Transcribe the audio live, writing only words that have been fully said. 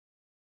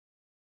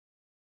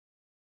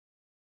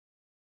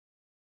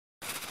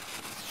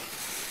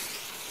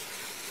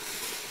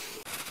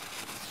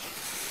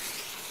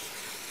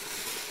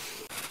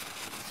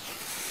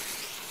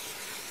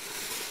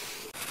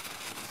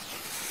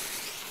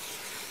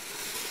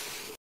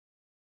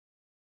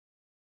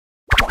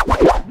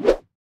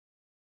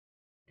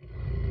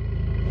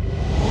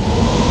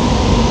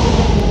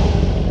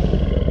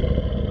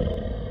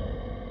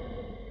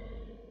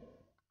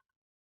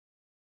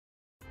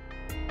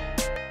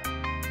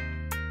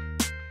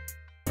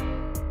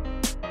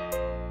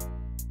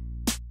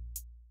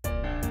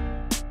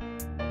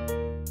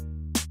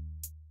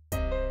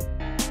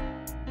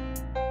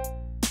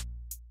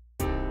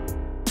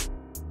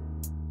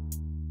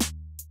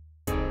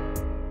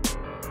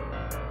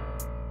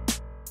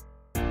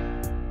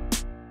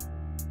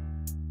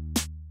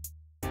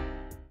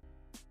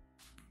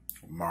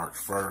March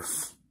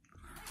 1st,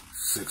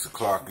 6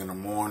 o'clock in the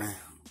morning.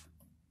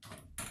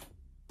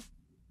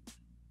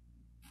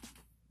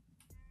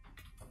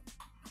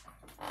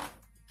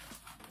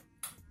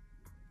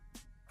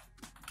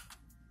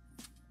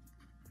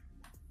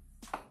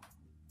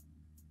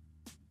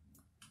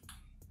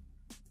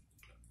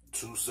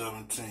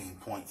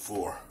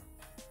 $217.4.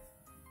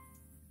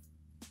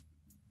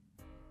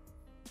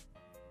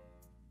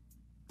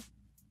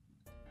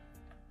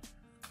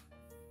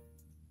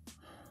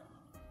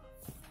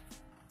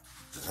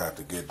 Just have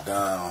to get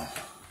down.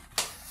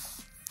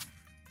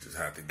 Just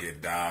have to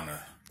get down to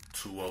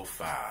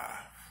 205.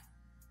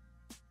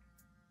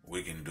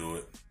 We can do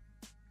it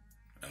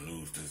and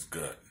lose this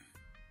gut.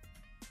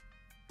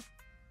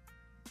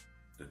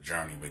 The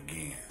journey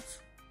begins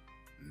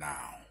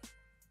now.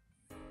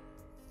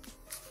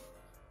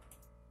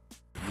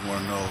 You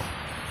want to know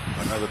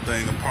another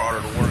thing, a part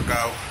of the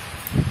workout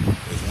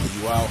is when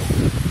you out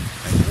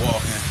and you're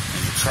walking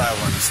and you're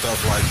traveling and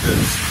stuff like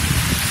this.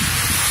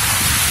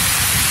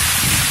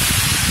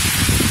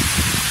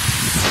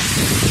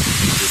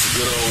 Just a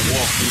good old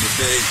walk through the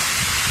day,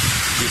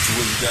 get you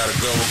where you gotta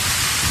go,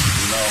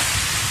 you know.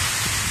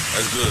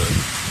 That's good.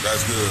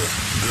 That's good.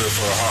 Good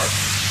for the heart.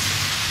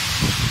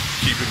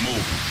 Keep it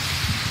moving.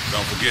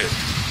 Don't forget,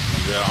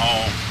 when you're at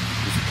home,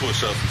 do some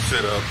push-ups and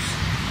sit-ups.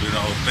 You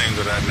know, things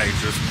of that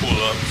nature,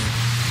 pull-ups,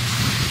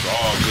 it's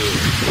all good.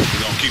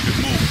 We're gonna keep it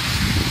moving.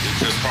 It's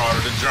just part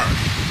of the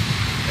journey,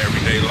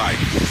 everyday life.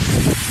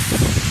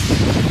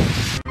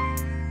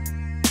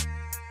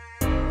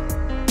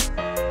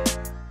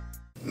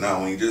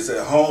 Now, when you're just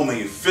at home and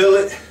you feel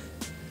it,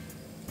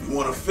 you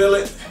wanna feel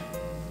it,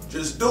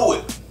 just do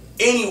it,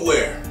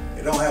 anywhere.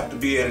 It don't have to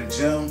be at a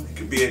gym, it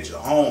could be at your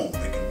home,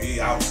 it could be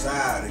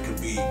outside, it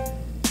could be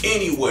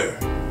anywhere.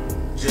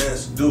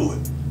 Just do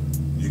it.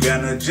 You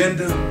got an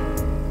agenda?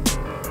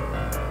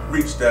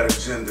 Reach that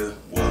agenda.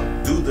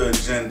 Well, do the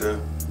agenda,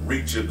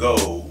 reach your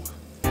goal.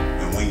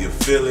 And when you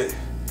feel it,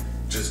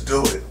 just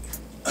do it.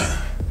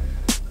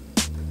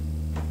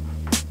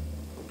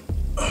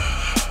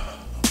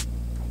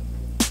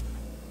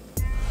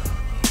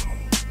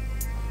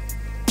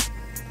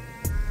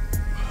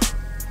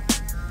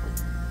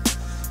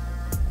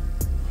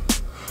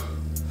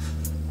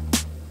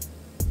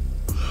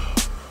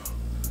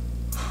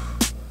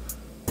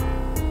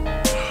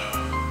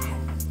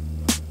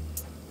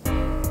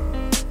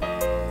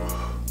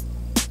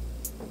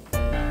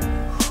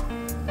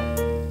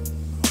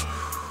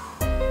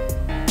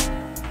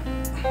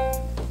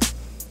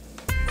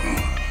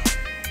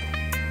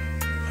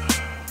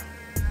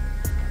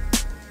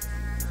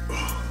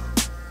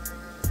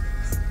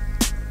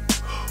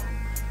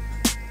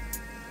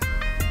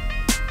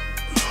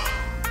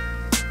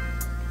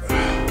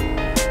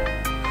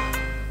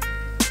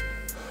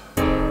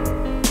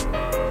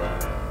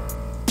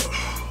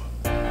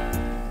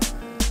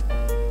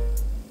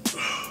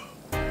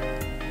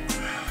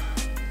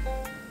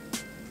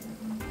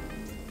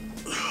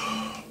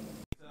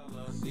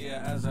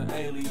 As an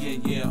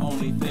alien, yeah,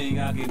 only thing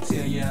I can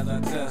tell you as I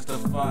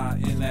testify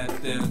in that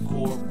there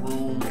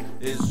courtroom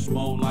is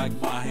more like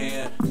my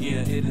hair.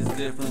 Yeah, it is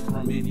different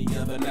from any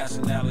other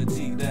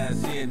nationality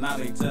that's here. Now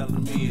they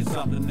telling me it's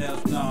something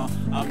else. No,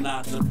 I'm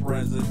not the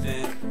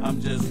president. I'm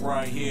just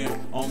right here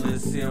on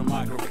this here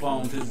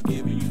microphone, just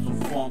giving you some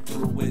funk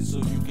through it so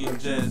you can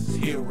just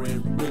hear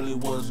it. Really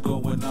what's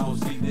going on.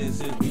 See, this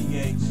is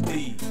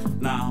PhD.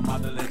 Now I'm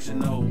about to let you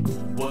know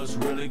what's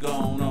really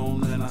going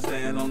on, and I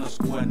stand on the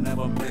square,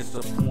 never miss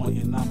a point,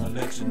 and I'ma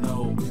let you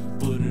know.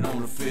 Put it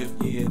on the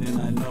 5th year, then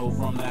I know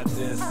from that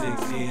there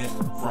 6th year,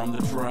 from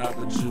the tribe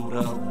of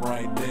Judah,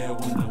 right there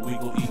when the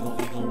eagle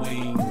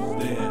wings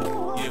there.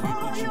 Yeah, we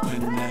put you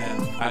in there.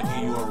 I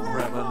give you a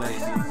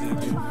revelation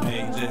if you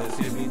may just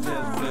hear me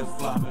just flip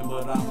flopping,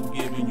 but I'm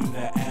giving you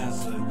the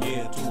answer,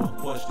 yeah, to a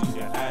question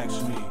you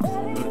asked me.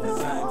 But at the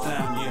same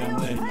time, yeah, I'm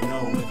letting you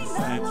know at the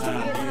same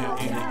time, yeah,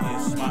 and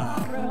it is smile.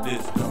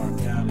 This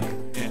Dark Alley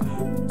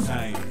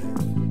Entertainment.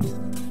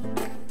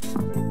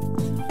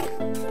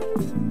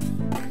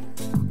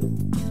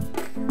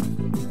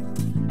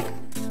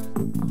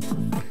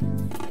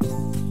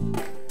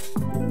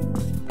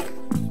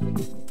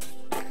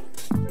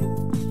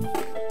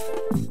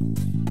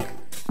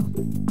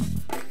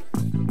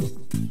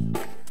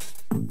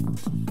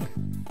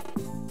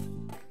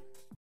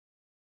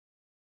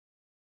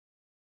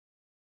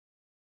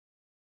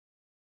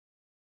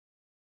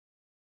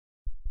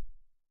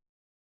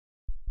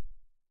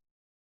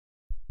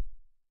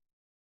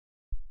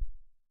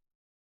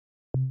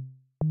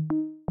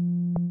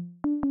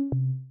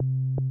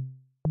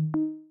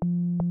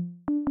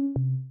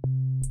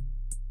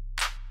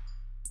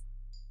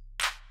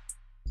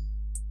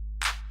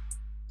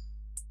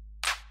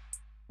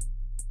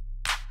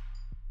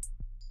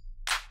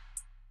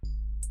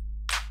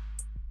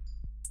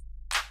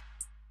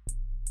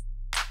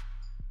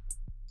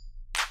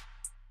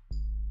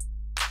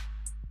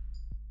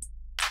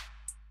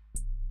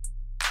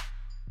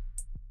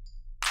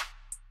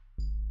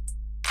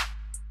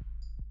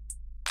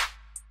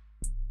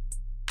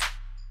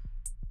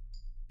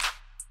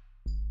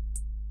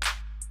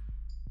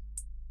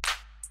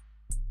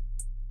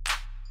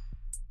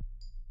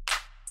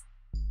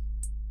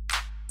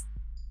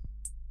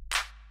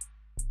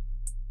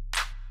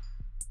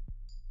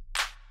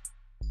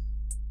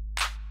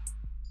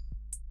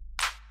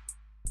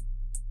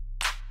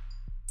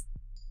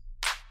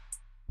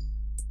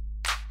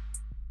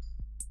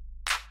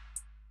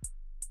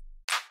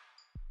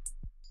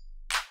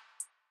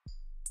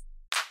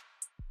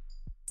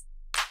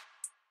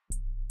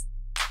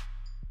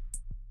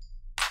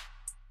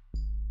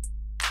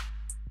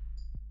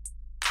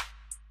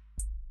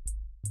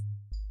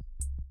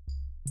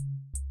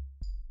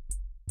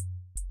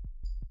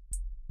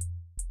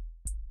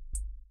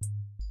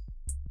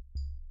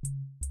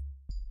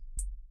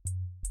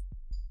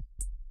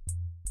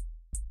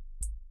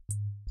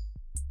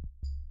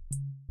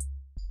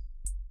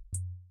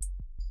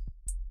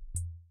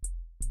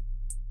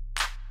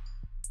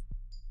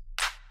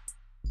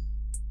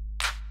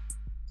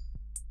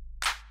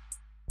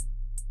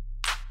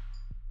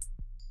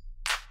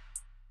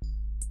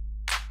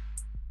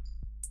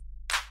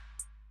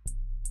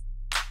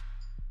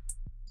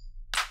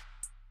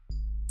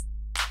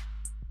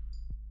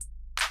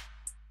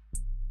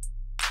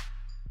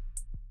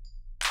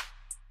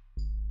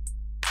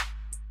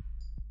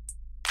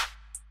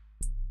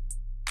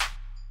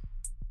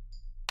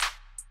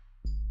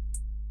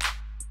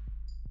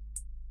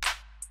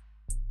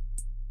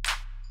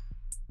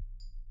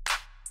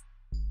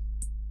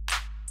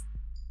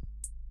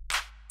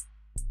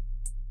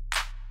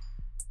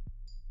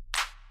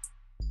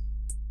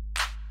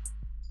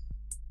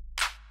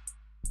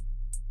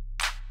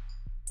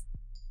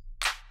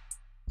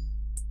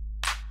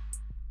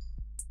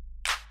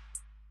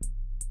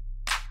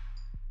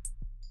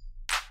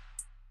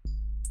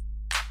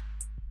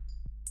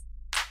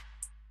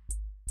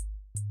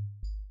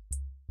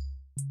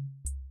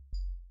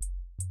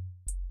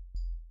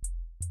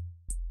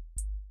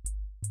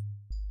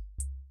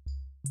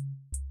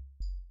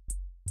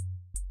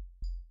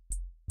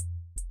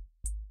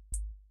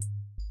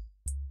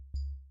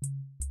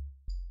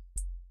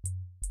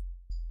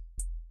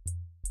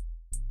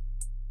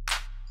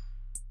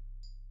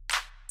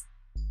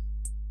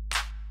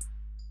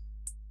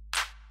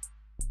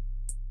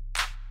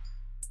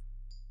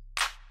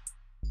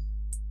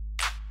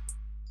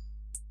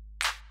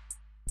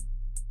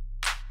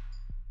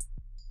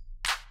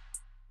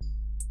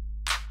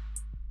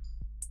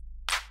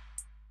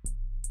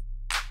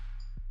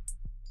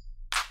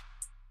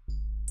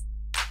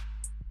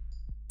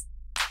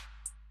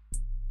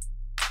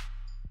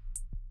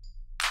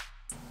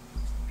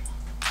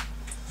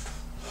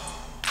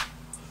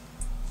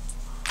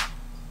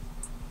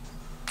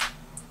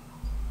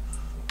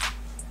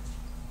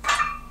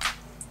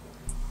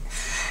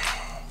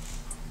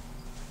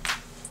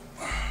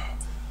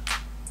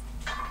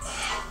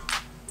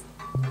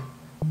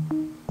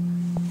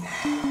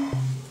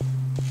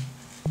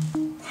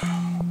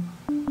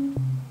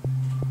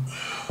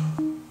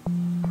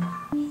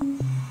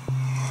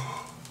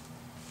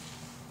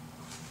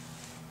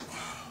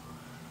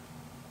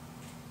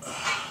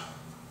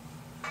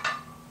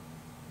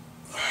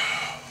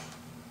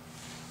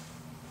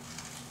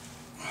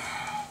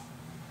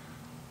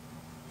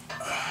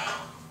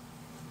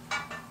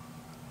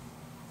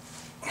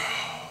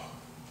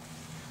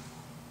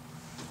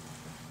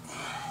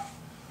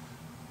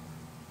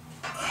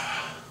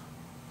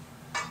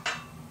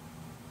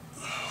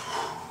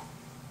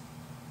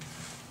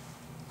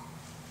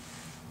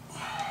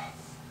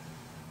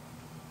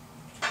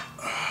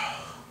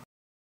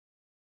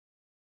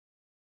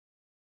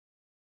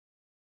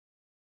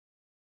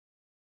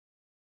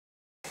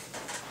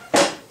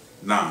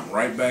 Now,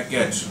 right back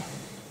at you.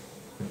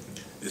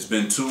 It's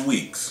been 2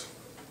 weeks.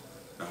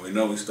 Now, we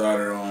know we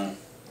started on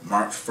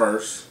March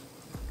 1st.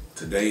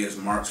 Today is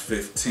March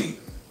 15th.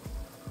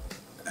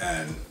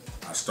 And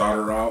I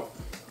started out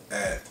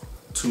at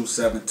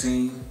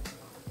 217.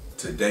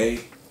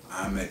 Today,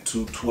 I'm at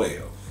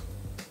 212.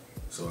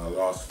 So I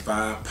lost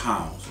 5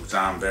 pounds, which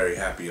I'm very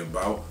happy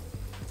about.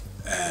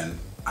 And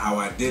how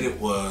I did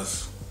it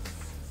was,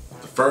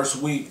 the first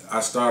week I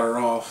started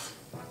off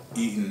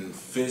eating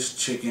fish,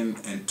 chicken,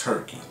 and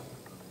turkey.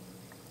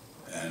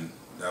 And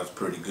that was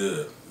pretty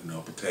good. You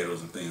know, potatoes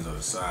and things on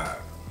the side.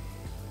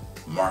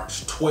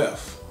 March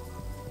 12th,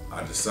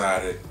 I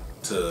decided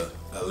to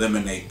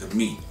eliminate the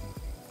meat,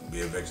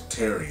 be a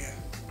vegetarian.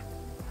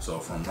 So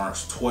from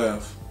March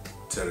 12th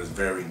to this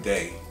very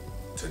day,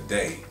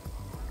 today,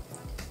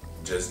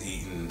 just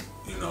eating,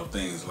 you know,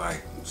 things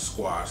like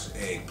squash,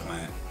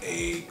 eggplant,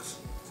 eggs,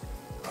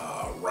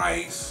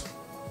 rice,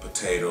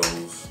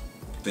 potatoes,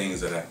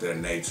 things of that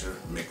nature,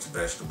 mixed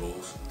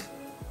vegetables.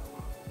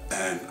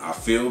 And I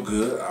feel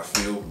good, I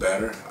feel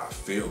better, I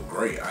feel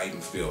great, I even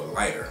feel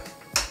lighter.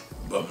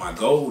 But my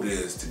goal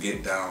is to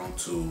get down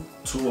to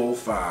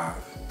 205,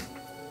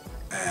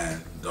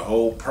 and the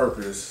whole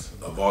purpose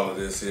of all of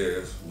this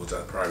is, which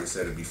I probably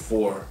said it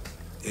before,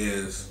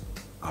 is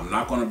I'm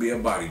not going to be a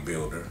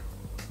bodybuilder,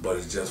 but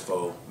it's just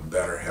for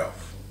better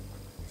health.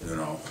 You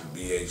know,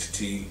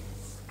 BHT,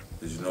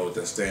 did you know what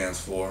that stands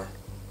for?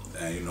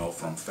 And you know,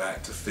 from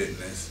fat to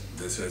fitness,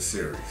 this is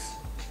series.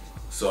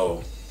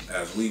 So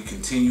as we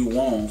continue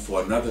on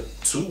for another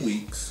 2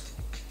 weeks,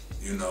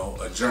 you know,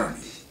 a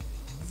journey.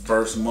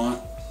 First month,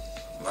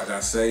 like I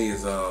say,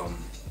 is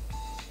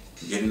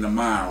getting the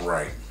mind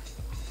right.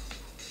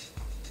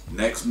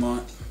 Next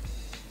month,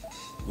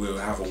 we'll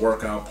have a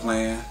workout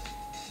plan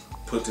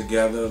put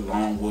together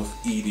along with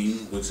eating,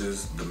 which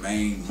is the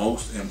main,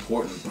 most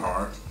important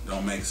part.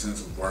 Don't make sense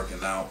of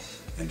working out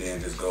and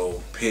then just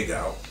go pig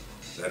out.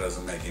 That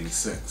doesn't make any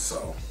sense.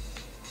 So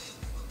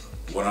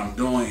what I'm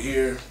doing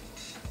here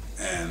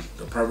and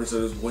the purpose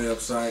of this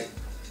website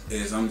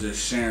is I'm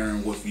just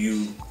sharing with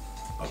you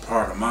a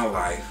part of my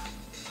life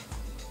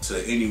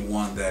to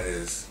anyone that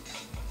is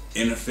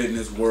in the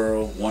fitness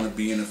world, want to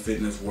be in the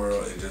fitness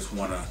world, and just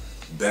want to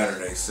better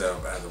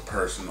themselves as a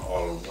person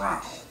all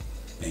around,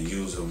 and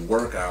using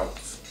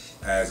workouts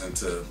as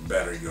into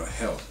better your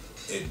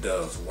health. It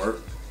does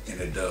work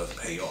and it does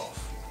pay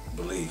off.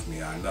 Believe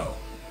me, I know.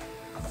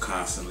 I'm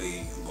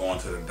constantly going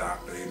to the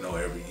doctor, you know,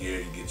 every year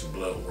you get your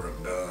blood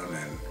work done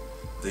and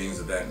things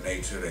of that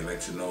nature. They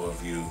let you know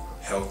if you're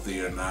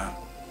healthy or not.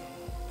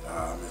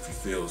 If you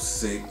feel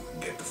sick,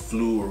 get the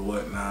flu or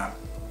whatnot,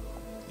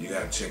 you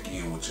gotta check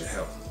in with your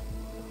health.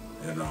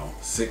 You know,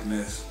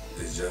 sickness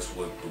is just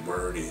what the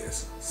word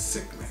is,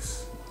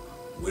 sickness.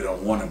 We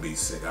don't want to be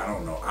sick. I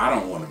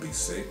don't want to be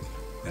sick.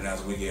 And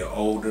as we get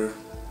older,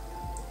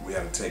 we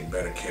have to take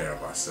better care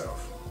of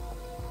ourselves.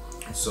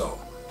 So,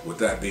 with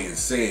that being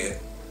said,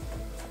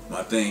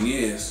 my thing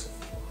is,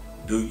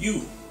 do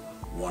you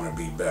want to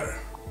be better?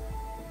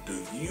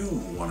 Do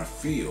you want to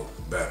feel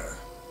better?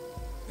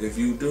 If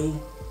you do,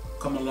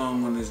 come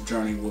along on this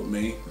journey with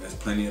me. There's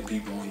plenty of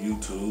people on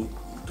YouTube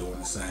doing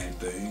the same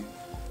thing.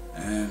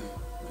 And,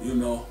 you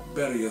know,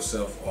 better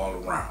yourself all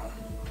around.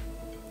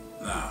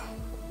 Now,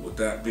 with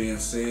that being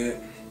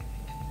said,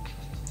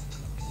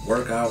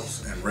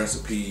 workouts and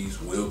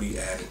recipes will be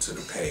added to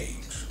the page.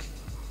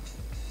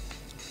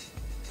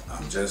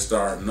 I'm just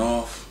starting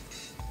off,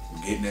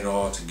 getting it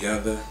all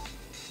together.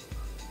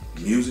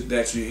 Music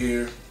that you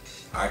hear,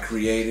 I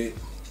created,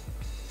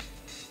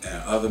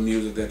 and other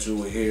music that you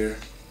will hear,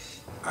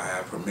 I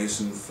have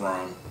permission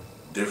from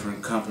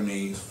different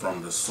companies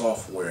from the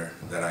software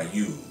that I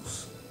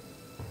use,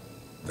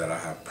 that I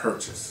have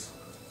purchased.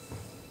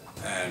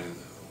 And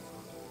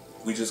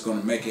we're just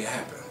gonna make it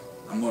happen.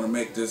 I'm gonna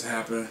make this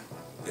happen.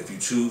 If you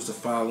choose to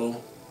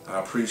follow, I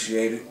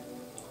appreciate it.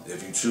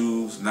 If you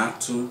choose not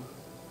to,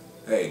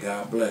 hey,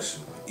 God bless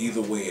you.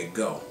 Either way it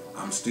go,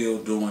 I'm still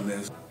doing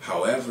this.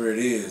 However it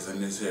is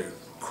in this here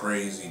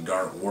crazy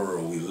dark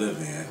world we live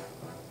in,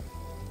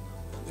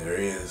 there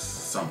is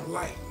some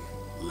light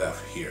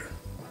left here.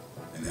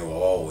 And there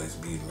will always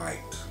be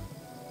light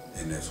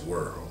in this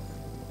world.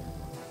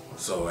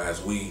 So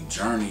as we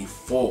journey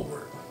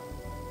forward,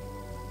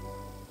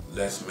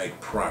 let's make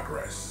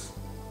progress.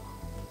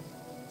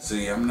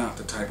 See, I'm not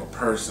the type of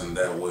person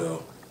that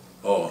will,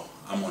 oh,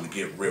 I'm going to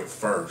get ripped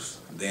first,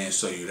 then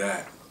show you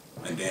that,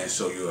 and then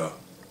show you a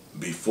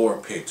before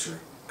picture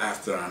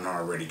after I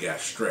already got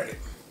shredded.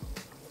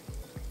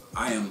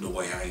 I am the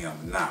way I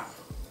am now,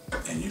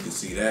 and you can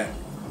see that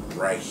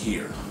right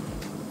here.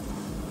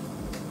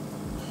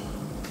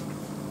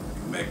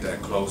 Make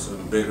that closer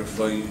and bigger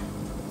for you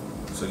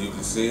so you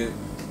can see it.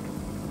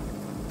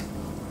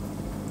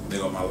 They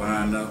got my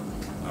lineup.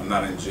 I'm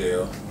not in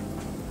jail,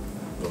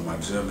 but my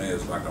gym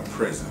is like a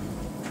prison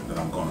that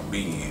I'm going to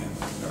be in,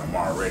 that I'm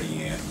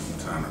already in from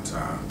time to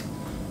time.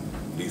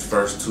 These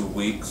first 2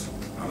 weeks,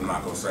 I'm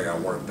not going to say I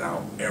worked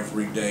out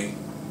every day,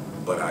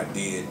 but I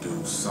did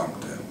do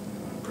something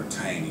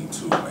pertaining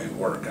to a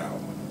workout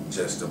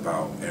just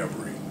about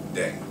every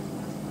day.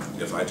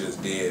 If I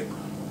just did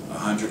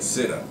 100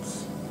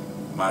 sit-ups,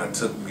 might have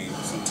took me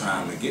some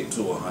time to get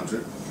to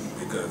 100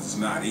 because it's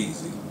not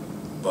easy,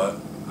 but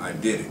I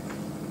did it.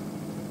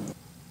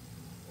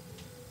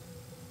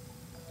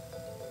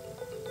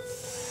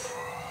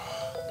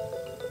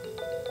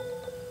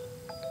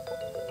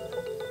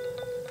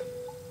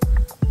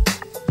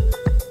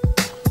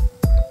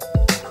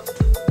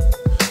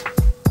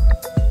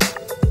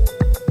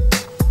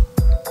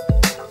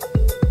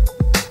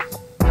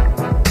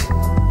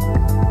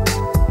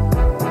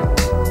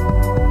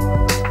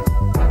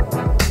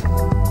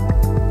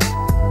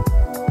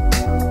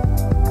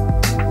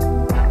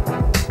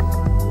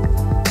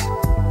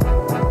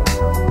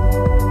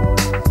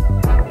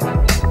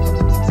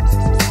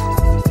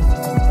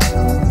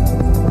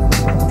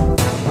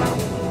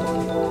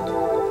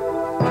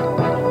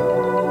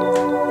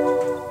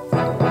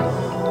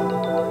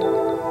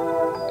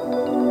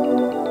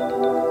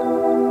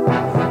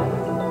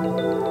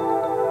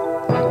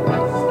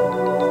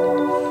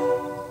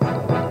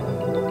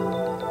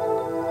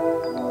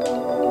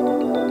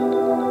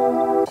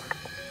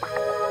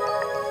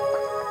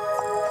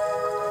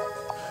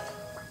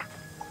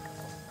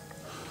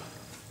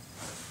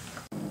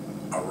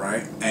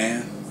 Alright,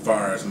 and as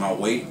far as my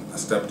weight, I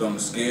stepped on the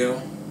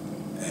scale,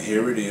 and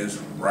here it is,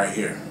 right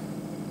here.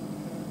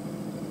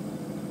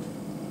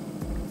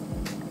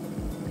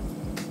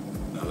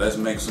 Now let's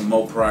make some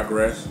more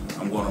progress.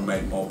 I'm going to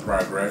make more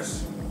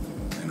progress,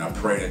 and I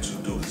pray that you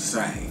do the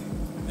same.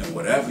 And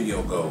whatever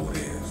your goal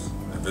is,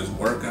 if it's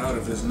workout,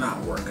 if it's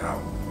not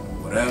workout,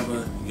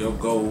 whatever your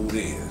goal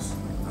is,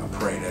 I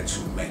pray that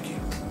you make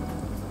it.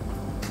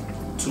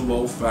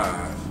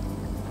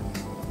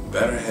 205,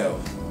 better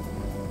health.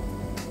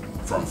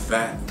 From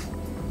fat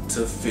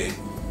to fit.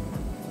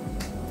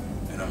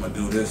 And I'm going to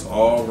do this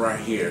all right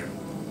here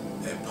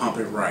at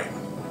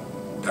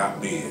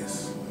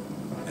pumpitright.biz.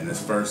 In this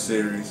first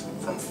series,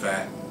 from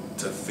fat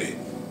to fit.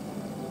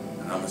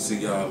 And I'm going to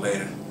see y'all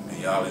later, and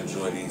y'all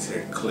enjoy these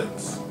here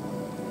clips.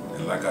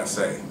 And like I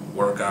say,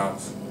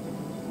 workouts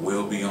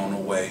will be on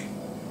the way,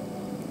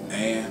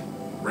 and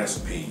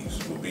recipes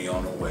will be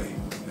on the way.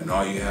 And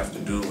all you have to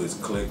do is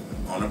click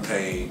on a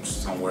page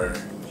somewhere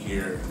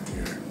here,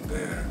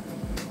 there.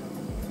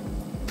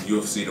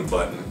 You'll see the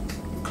button,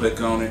 click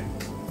on it,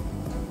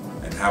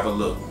 and have a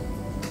look,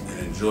 and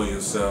enjoy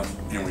yourself.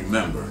 And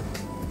remember,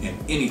 in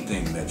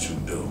anything that you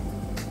do,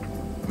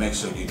 make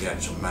sure you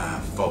got your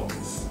mind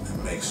focused,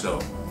 and make sure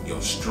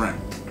your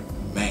strength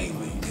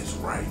mainly is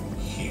right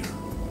here.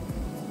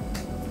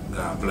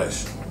 God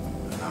bless you,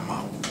 and I'm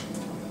out.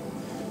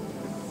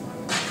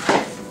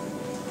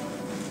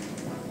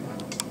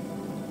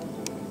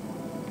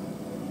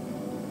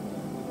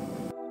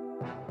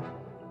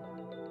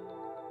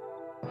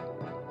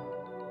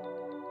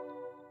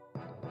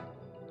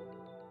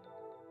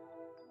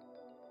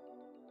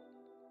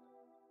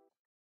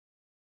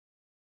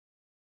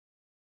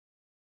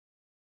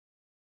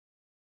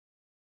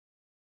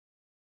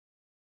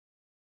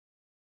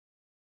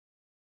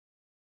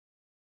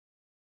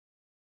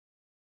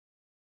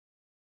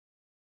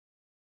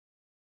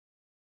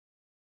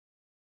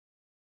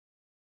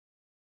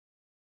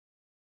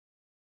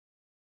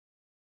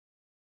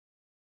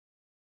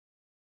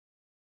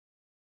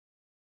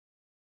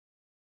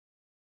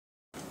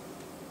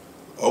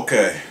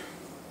 Okay,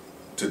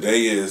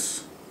 today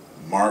is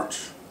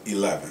March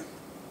 11th.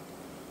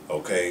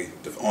 Okay,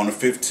 on the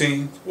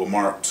 15th will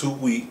mark 2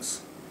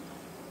 weeks,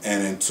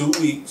 and in 2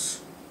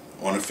 weeks,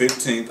 on the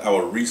 15th, I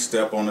will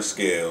re-step on the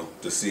scale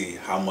to see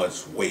how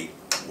much weight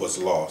was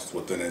lost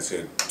within this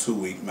here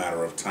 2-week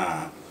matter of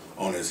time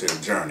on this here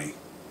journey.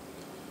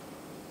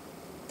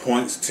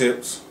 Points,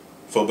 tips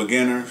for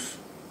beginners,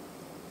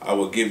 I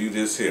will give you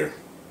this here.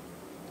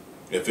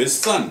 If it's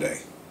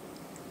Sunday,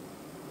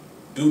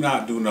 do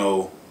not do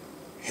no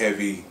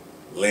heavy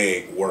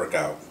leg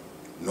workout,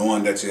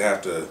 knowing that you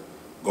have to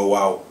go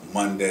out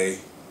Monday,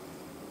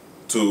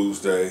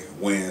 Tuesday,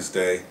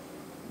 Wednesday.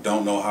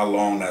 Don't know how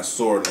long that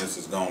soreness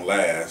is going to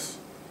last,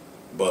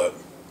 but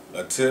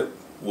a tip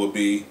would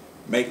be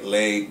make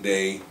leg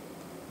day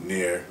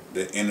near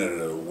the end of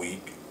the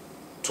week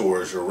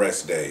towards your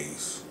rest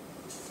days.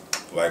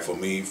 Like for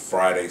me,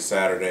 Friday,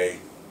 Saturday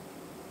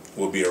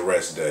would be a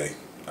rest day.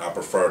 I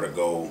prefer to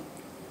go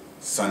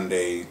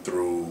Sunday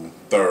through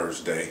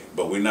Thursday,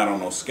 but we're not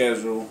on no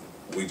schedule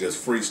We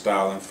just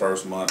freestyling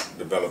first month,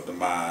 develop the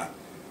mind,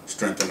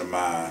 strengthen the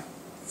mind,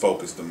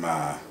 focus the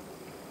mind.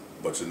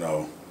 But you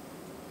know,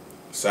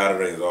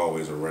 Saturday is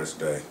always a rest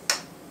day.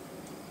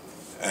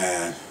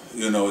 And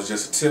you know, it's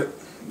just a tip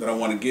that I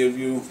want to give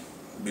you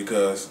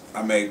because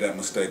I made that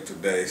mistake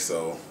today.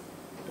 So,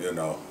 you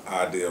know,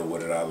 I deal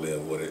with it, I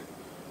live with it.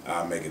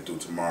 I'll make it through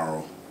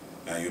tomorrow.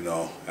 And you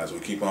know, as we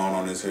keep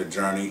on this here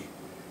journey,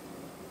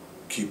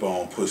 keep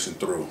on pushing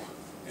through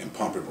and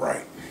pump it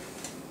right.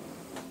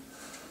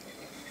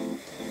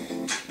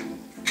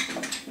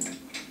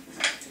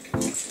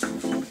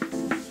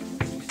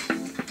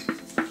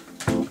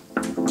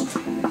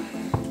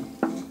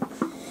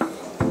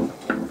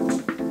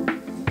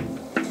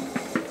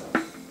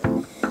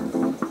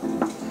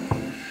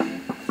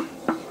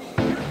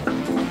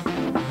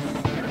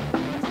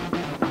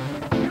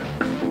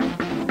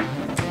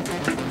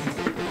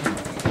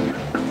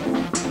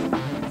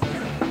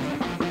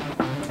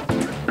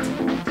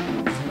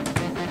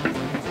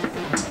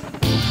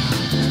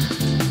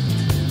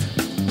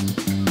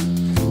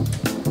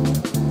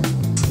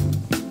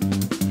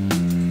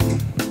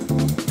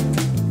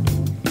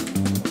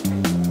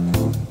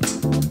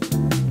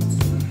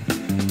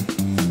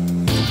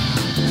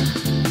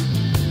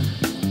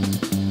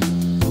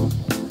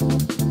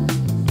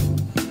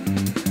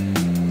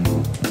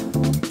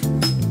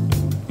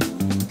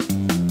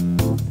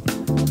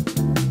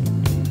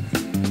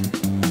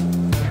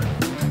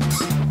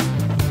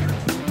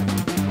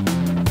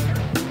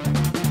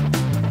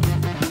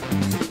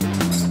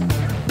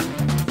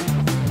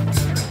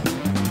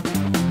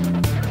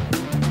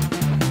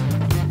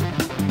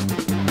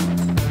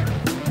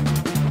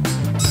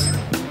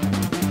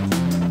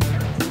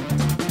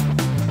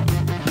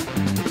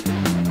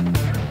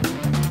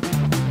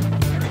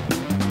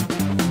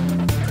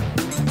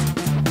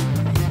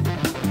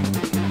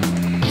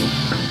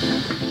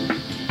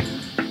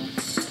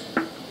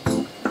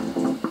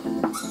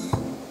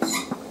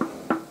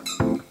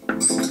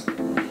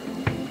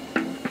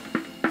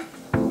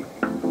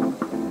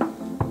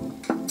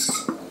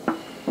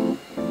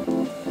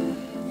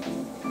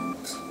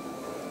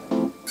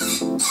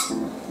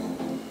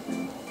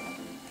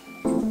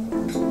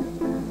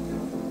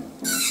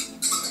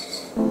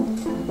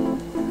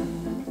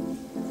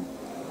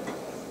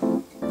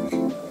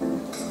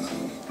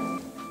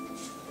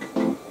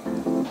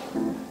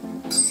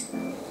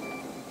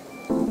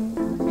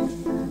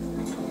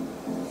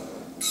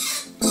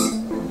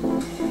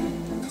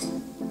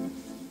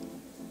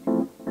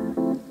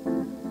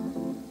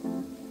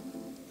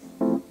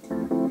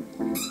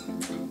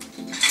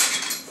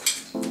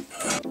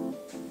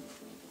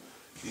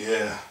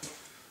 Yeah,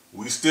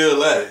 we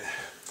still at it.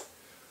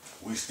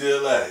 We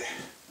still at it.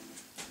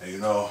 And you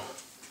know,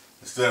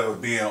 instead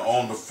of being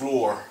on the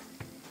floor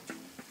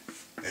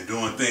and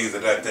doing things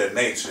of that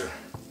nature,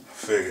 I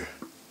figure,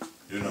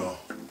 you know,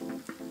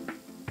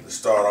 let's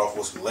start off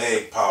with some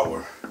leg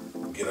power,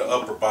 get an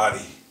upper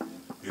body,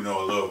 you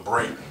know, a little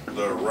break, a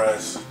little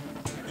rest,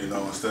 you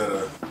know, instead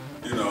of,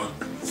 you know,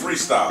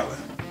 freestyling,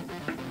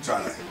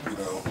 trying to, you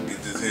know,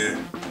 get this here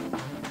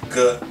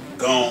cut,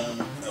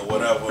 gone, and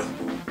whatever.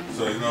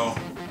 So, you know,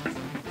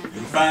 you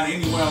can find it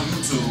anywhere on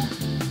YouTube.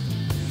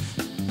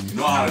 You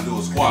know how to do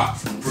a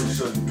squat. I'm pretty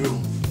sure you do.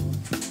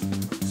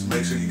 Just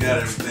make sure you got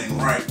everything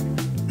right.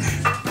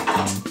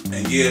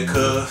 And yeah,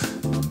 cuz,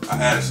 I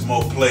added some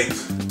more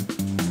plates.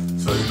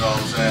 So, you know what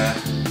I'm saying?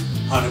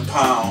 100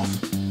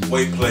 pounds,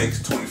 weight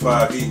plates,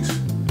 25 each.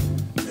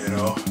 You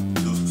know,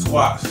 do some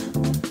squats.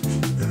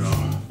 You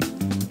know,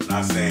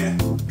 not saying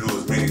do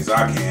as many as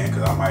I can,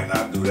 because I might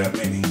not do that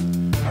many.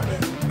 I've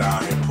been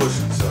down here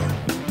pushing, so,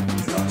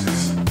 you know,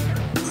 just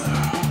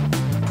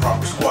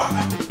proper squat.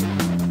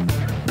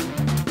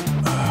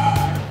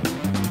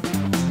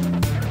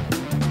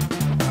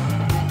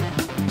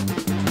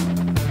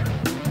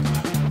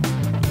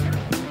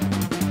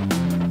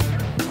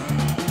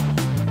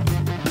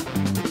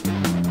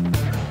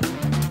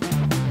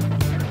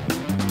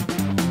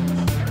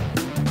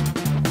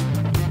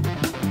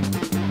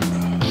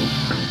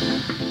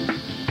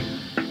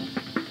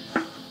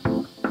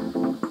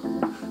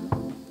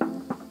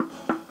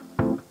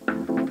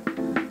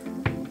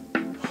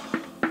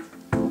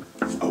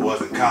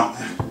 Wasn't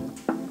counting.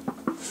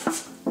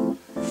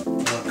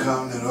 Wasn't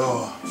counting at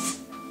all.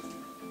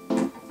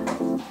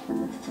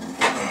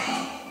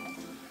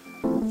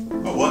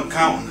 I wasn't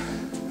counting.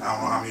 I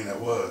don't know how many that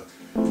was.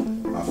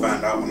 I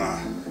found out when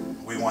I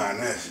rewind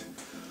this.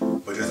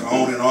 But just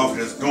on and off,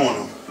 just doing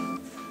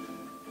them.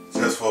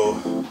 Just for,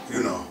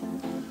 you know,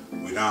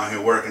 we down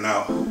here working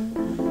out.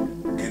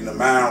 Getting the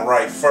mind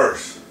right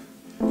first.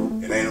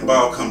 It ain't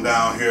about come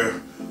down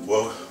here,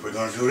 well, we're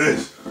gonna do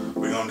this.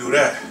 We're gonna do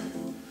that.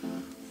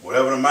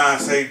 Whatever the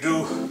mind say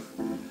do,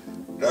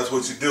 that's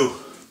what you do.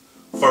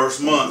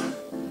 First month,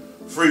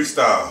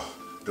 freestyle,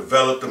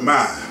 develop the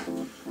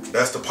mind.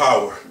 That's the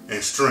power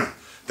and strength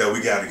that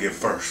we gotta get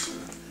first.